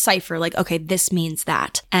 decipher, like, okay, this means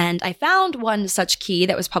that. And I found one such key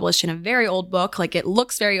that was published in a very old book. Like, it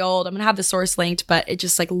looks very old. I'm going to have the source linked, but it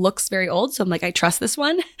just like looks very old. So I'm like, I trust this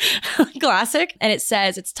one. Classic. And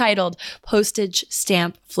it's titled Postage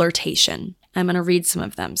Stamp Flirtation. I'm going to read some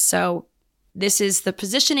of them. So this is the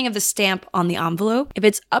positioning of the stamp on the envelope. If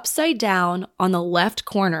it's upside down on the left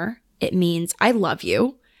corner, it means I love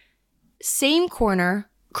you. Same corner,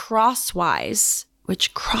 crosswise,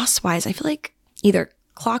 which crosswise, I feel like either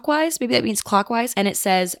clockwise, maybe that means clockwise. And it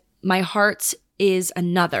says, my heart is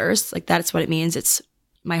another's. Like, that's what it means. It's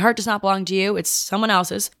my heart does not belong to you. It's someone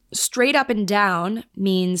else's. Straight up and down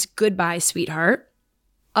means goodbye, sweetheart.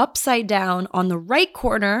 Upside down on the right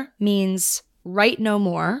corner means write no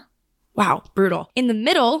more. Wow, brutal. In the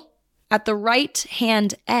middle At the right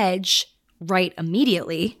hand edge, right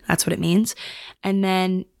immediately. That's what it means. And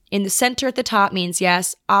then in the center at the top means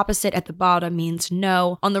yes. Opposite at the bottom means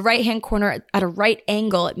no. On the right-hand corner at a right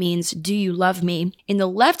angle, it means do you love me? In the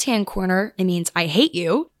left-hand corner, it means I hate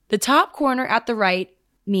you. The top corner at the right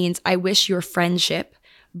means I wish your friendship.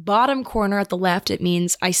 Bottom corner at the left, it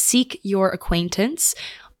means I seek your acquaintance.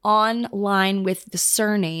 On line with the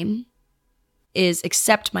surname is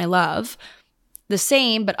accept my love. The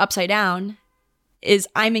same, but upside down, is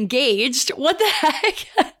I'm engaged. What the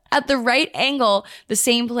heck? At the right angle, the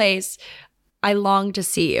same place, I long to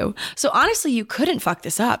see you. So honestly, you couldn't fuck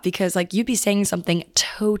this up because like you'd be saying something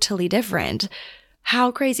totally different.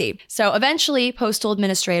 How crazy. So eventually, postal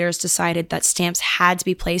administrators decided that stamps had to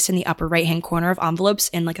be placed in the upper right-hand corner of envelopes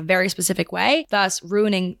in like a very specific way, thus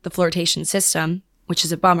ruining the flirtation system, which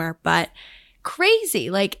is a bummer, but crazy.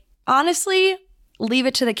 Like honestly, leave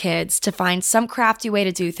it to the kids to find some crafty way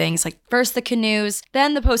to do things, like first the canoes,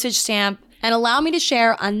 then the postage stamp, and allow me to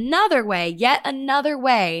share another way, yet another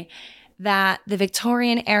way that the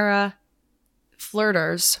Victorian era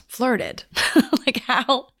flirters flirted. Like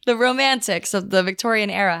how the romantics of the Victorian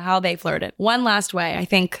era, how they flirted. One last way. I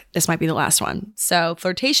think this might be the last one. So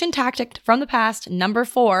flirtation tactic from the past, number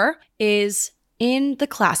 4, is in the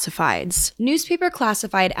classifieds. Newspaper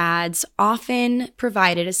classified ads often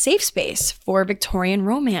provided a safe space for Victorian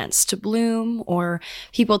romance to bloom or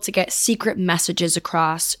people to get secret messages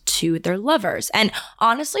across to their lovers. And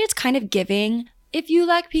honestly, it's kind of giving if you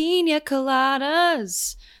like pina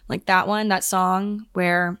coladas. Like that one, that song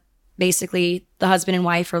where basically the husband and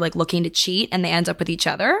wife are like looking to cheat and they end up with each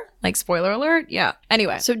other. Like spoiler alert. Yeah.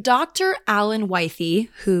 Anyway, so Dr. Alan Wythe,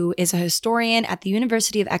 who is a historian at the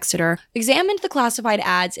University of Exeter, examined the classified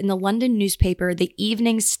ads in the London newspaper, The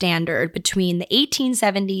Evening Standard, between the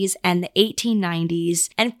 1870s and the 1890s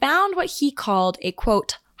and found what he called a,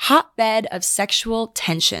 quote, hotbed of sexual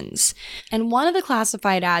tensions. And one of the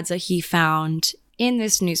classified ads that he found in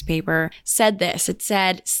this newspaper said this. It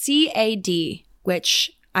said CAD,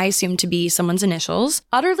 which I assume to be someone's initials.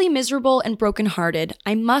 Utterly miserable and brokenhearted,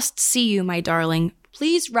 I must see you, my darling.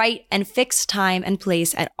 Please write and fix time and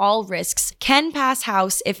place at all risks. Can pass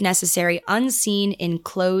house if necessary, unseen in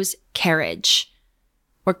close carriage.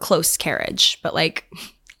 Or close carriage, but like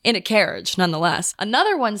in a carriage nonetheless.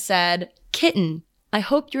 Another one said, kitten, I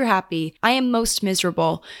hope you're happy. I am most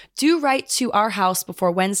miserable. Do write to our house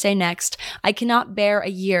before Wednesday next. I cannot bear a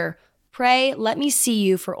year. Pray, let me see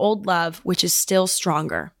you for old love, which is still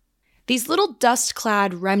stronger. These little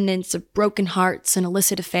dust-clad remnants of broken hearts and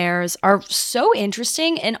illicit affairs are so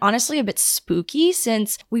interesting and honestly a bit spooky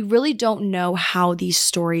since we really don't know how these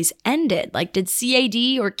stories ended. Like, did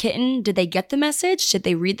CAD or Kitten, did they get the message? Did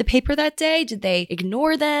they read the paper that day? Did they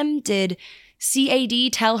ignore them? Did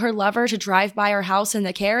CAD tell her lover to drive by her house in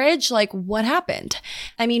the carriage? Like, what happened?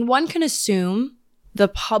 I mean, one can assume the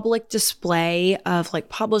public display of like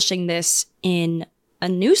publishing this in a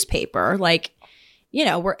newspaper, like, you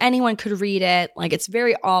know, where anyone could read it, like it's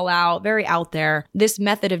very all out, very out there. This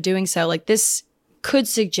method of doing so, like this could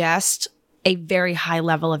suggest a very high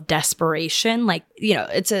level of desperation. Like, you know,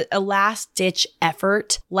 it's a last ditch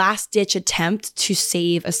effort, last ditch attempt to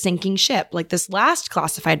save a sinking ship. Like this last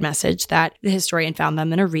classified message that the historian found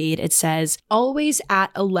them in a read, it says, always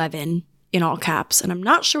at 11. In all caps. And I'm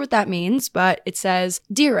not sure what that means, but it says,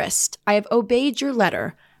 dearest, I have obeyed your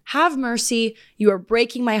letter. Have mercy. You are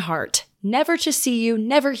breaking my heart. Never to see you,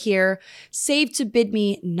 never hear, save to bid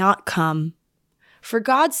me not come. For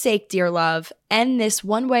God's sake, dear love, end this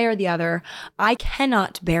one way or the other. I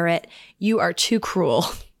cannot bear it. You are too cruel.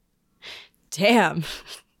 Damn,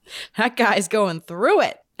 that guy's going through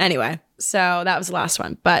it. Anyway. So that was the last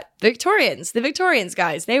one. But the Victorians,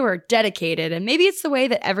 guys, they were dedicated. And maybe it's the way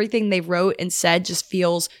that everything they wrote and said just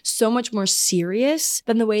feels so much more serious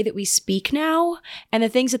than the way that we speak now. And the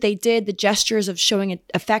things that they did, the gestures of showing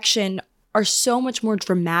affection are so much more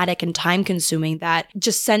dramatic and time consuming that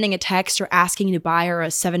just sending a text or asking to buy her a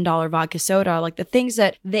 $7 vodka soda, like the things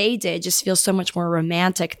that they did just feel so much more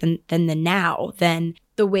romantic than the now, than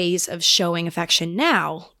the ways of showing affection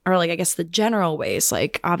now, or like, I guess the general ways.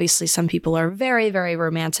 Like obviously some people are very, very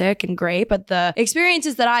romantic and great, but the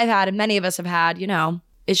experiences that I've had and many of us have had, you know,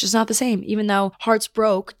 it's just not the same, even though hearts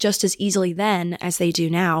broke just as easily then as they do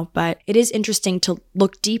now. But it is interesting to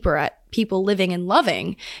look deeper at people living and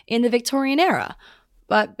loving in the Victorian era.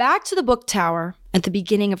 But back to the book tower at the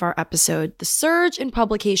beginning of our episode, the surge in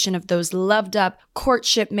publication of those loved up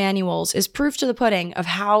courtship manuals is proof to the pudding of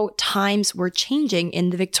how times were changing in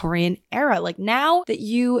the Victorian era. Like now that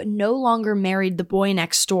you no longer married the boy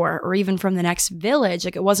next door or even from the next village,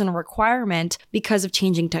 like it wasn't a requirement because of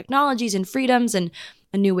changing technologies and freedoms and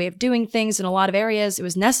a new way of doing things in a lot of areas. It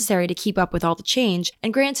was necessary to keep up with all the change.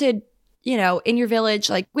 And granted, you know, in your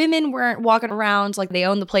village, like women weren't walking around like they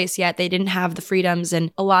owned the place yet. They didn't have the freedoms,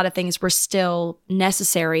 and a lot of things were still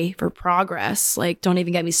necessary for progress. Like, don't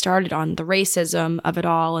even get me started on the racism of it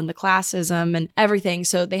all and the classism and everything.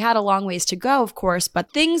 So they had a long ways to go, of course,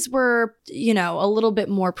 but things were, you know, a little bit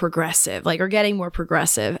more progressive, like, or getting more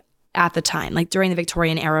progressive at the time, like during the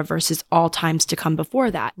Victorian era versus all times to come before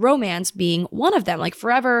that. Romance being one of them. Like,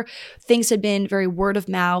 forever, things had been very word of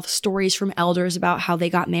mouth, stories from elders about how they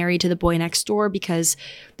got married to the boy next door because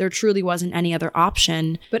there truly wasn't any other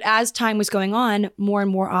option. But as time was going on, more and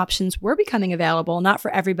more options were becoming available, not for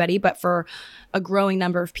everybody, but for a growing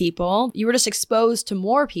number of people. You were just exposed to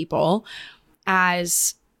more people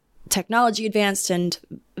as technology advanced and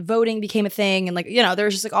voting became a thing. And, like, you know,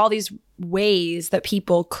 there's just like all these ways that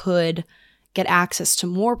people could get access to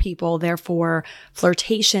more people, therefore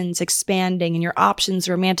flirtations expanding and your options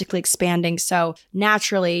romantically expanding. So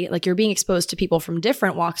naturally, like, you're being exposed to people from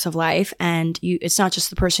different walks of life, and it's not just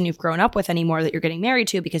the person you've grown up with anymore that you're getting married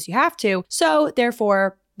to because you have to. So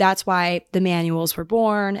therefore, that's why the manuals were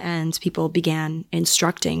born, and people began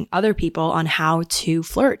instructing other people on how to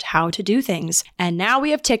flirt, how to do things. And now we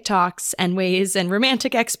have TikToks and ways and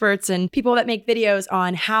romantic experts and people that make videos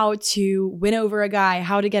on how to win over a guy,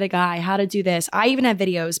 how to get a guy, how to do this. I even have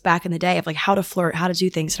videos back in the day of like how to flirt, how to do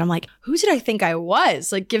things. And I'm like, who did I think I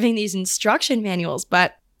was, like, giving these instruction manuals?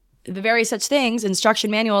 But the very such things,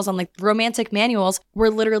 instruction manuals on like romantic manuals,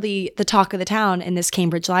 were literally the talk of the town in this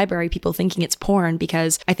Cambridge library, people thinking it's porn,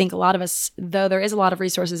 because I think a lot of us, though there is a lot of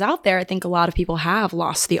resources out there, I think a lot of people have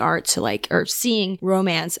lost the art to like, or seeing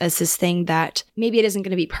romance as this thing that maybe it isn't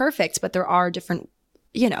going to be perfect, but there are different,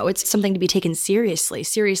 you know, it's something to be taken seriously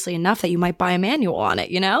enough that you might buy a manual on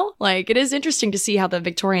it, you know? Like, it is interesting to see how the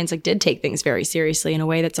Victorians like did take things very seriously in a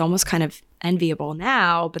way that's almost kind of enviable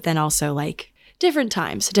now, but then also like, different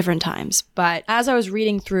times. But as I was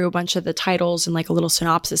reading through a bunch of the titles and like a little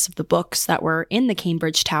synopsis of the books that were in the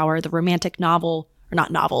Cambridge Tower, the romantic novel, or not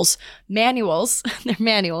novels, manuals, they're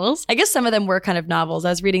manuals. I guess some of them were kind of novels. I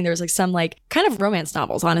was reading, there was like some like kind of romance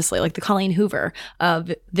novels, honestly, like the Colleen Hoover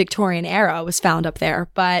of Victorian era was found up there.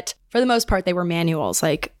 But for the most part, they were manuals,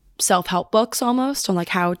 like self-help books almost on like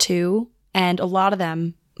how to, and a lot of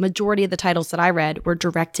them, majority of the titles that I read were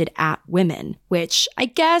directed at women, which I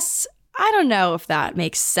guess, I don't know if that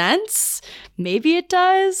makes sense. Maybe it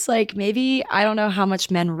does. Like, maybe, I don't know how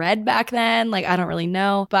much men read back then. Like, I don't really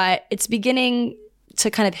know. But it's beginning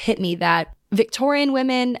to kind of hit me that Victorian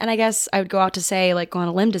women, and I guess I would go out to say, like, go on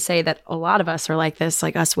a limb to say that a lot of us are like this,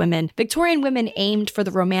 like us women. Victorian women aimed for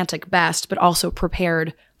the romantic best, but also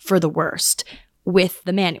prepared for the worst with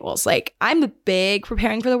the manuals. Like, I'm a big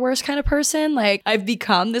preparing for the worst kind of person. Like, I've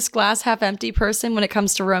become this glass half empty person when it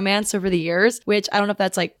comes to romance over the years, which I don't know if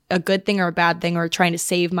that's like a good thing or a bad thing, or trying to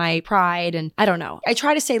save my pride. And I don't know. I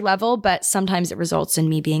try to stay level, but sometimes it results in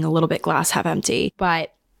me being a little bit glass half empty.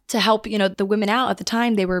 But to help, you know, the women out at the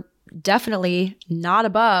time, they were definitely not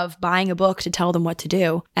above buying a book to tell them what to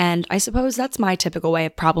do. And I suppose that's my typical way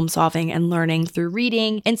of problem solving and learning, through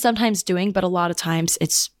reading and sometimes doing, but a lot of times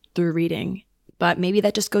it's through reading. But maybe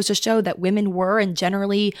that just goes to show that women were and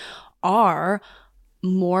generally are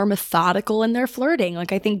more methodical in their flirting.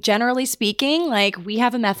 Like, I think generally speaking, like, we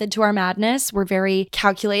have a method to our madness. We're very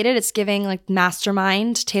calculated. It's giving like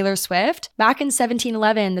mastermind Taylor Swift. Back in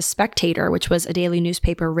 1711, The Spectator, which was a daily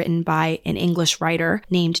newspaper written by an English writer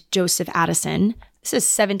named Joseph Addison, this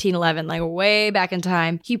is 1711, like way back in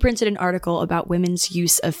time. He printed an article about women's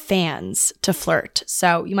use of fans to flirt.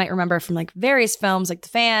 So you might remember from like various films like The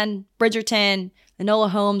Fan, Bridgerton,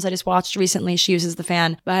 Enola Holmes, I just watched recently, she uses the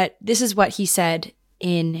fan. But this is what he said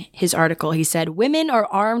in his article. He said, "Women are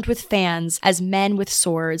armed with fans as men with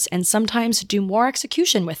swords, and sometimes do more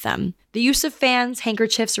execution with them. The use of fans,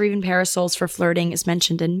 handkerchiefs, or even parasols for flirting is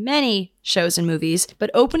mentioned in many shows and movies, but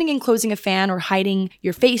opening and closing a fan or hiding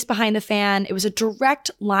your face behind the fan, it was a direct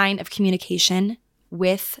line of communication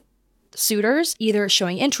with suitors, either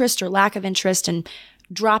showing interest or lack of interest, and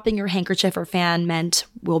dropping your handkerchief or fan meant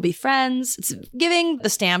we'll be friends. It's giving the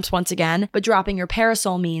stamps once again, but dropping your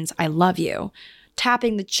parasol means I love you.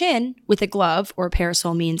 Tapping the chin with a glove or a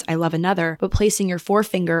parasol means I love another, but placing your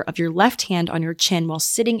forefinger of your left hand on your chin while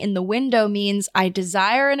sitting in the window means I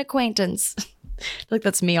desire an acquaintance." I feel like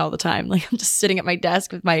that's me all the time. Like, I'm just sitting at my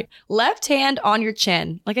desk with my left hand on your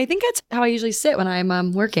chin. Like, I think that's how I usually sit when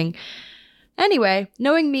I'm working. Anyway,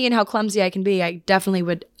 knowing me and how clumsy I can be, I definitely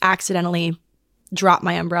would accidentally drop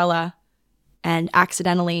my umbrella and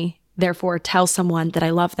accidentally, therefore, tell someone that I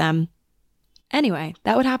love them. Anyway,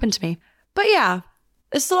 that would happen to me. But yeah,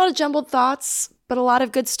 it's a lot of jumbled thoughts, but a lot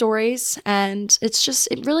of good stories. And it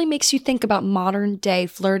really makes you think about modern day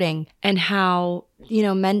flirting and how,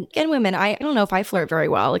 men and women, I don't know if I flirt very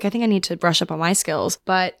well. Like, I think I need to brush up on my skills,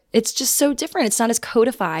 but it's just so different. It's not as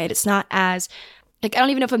codified. It's not as, I don't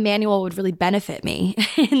even know if a manual would really benefit me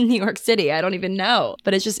in New York City. I don't even know.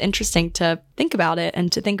 But it's just interesting to think about it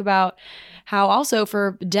and to think about how also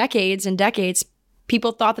for decades and decades,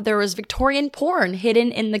 people thought that there was Victorian porn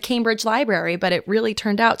hidden in the Cambridge Library, but it really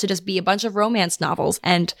turned out to just be a bunch of romance novels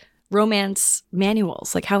and romance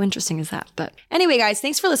manuals. Like, how interesting is that? But anyway, guys,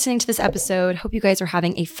 thanks for listening to this episode. Hope you guys are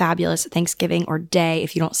having a fabulous Thanksgiving or day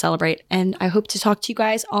if you don't celebrate. And I hope to talk to you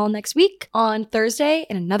guys all next week on Thursday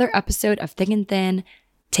in another episode of Thick and Thin.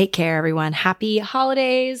 Take care, everyone. Happy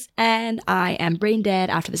holidays. And I am brain dead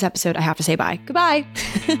after this episode. I have to say bye. Goodbye.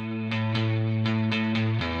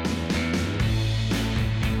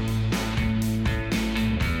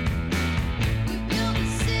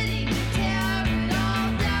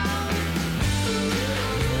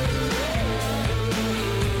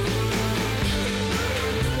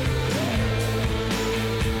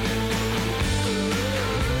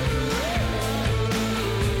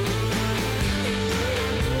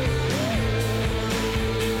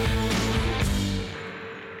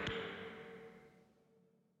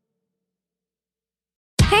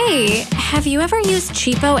 Hey, have you ever used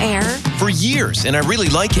Cheapo Air? For years, and I really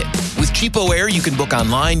like it. With Cheapo Air, you can book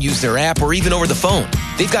online, use their app, or even over the phone.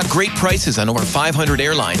 They've got great prices on over 500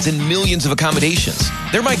 airlines and millions of accommodations.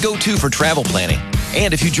 They're my go-to for travel planning.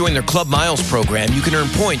 And if you join their Club Miles program, you can earn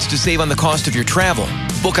points to save on the cost of your travel.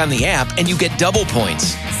 Book on the app, and you get double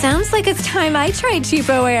points. Sounds like it's time I tried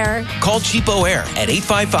Cheapo Air. Call Cheapo Air at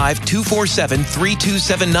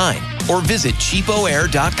 855-247-3279 or visit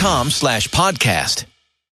cheapoair.com/podcast.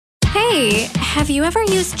 Hey, have you ever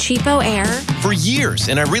used Cheapo Air? For years,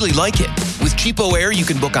 and I really like it. With Cheapo Air, you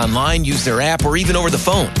can book online, use their app, or even over the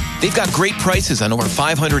phone. They've got great prices on over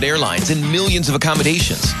 500 airlines and millions of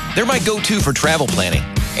accommodations. They're my go-to for travel planning.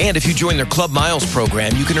 And if you join their Club Miles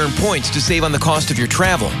program, you can earn points to save on the cost of your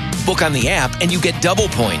travel. Book on the app, and you get double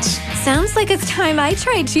points. Sounds like it's time I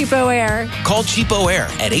tried Cheapo Air. Call Cheapo Air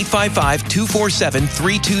at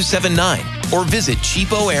 855-247-3279 or visit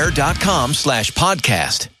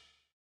cheapoair.com/podcast.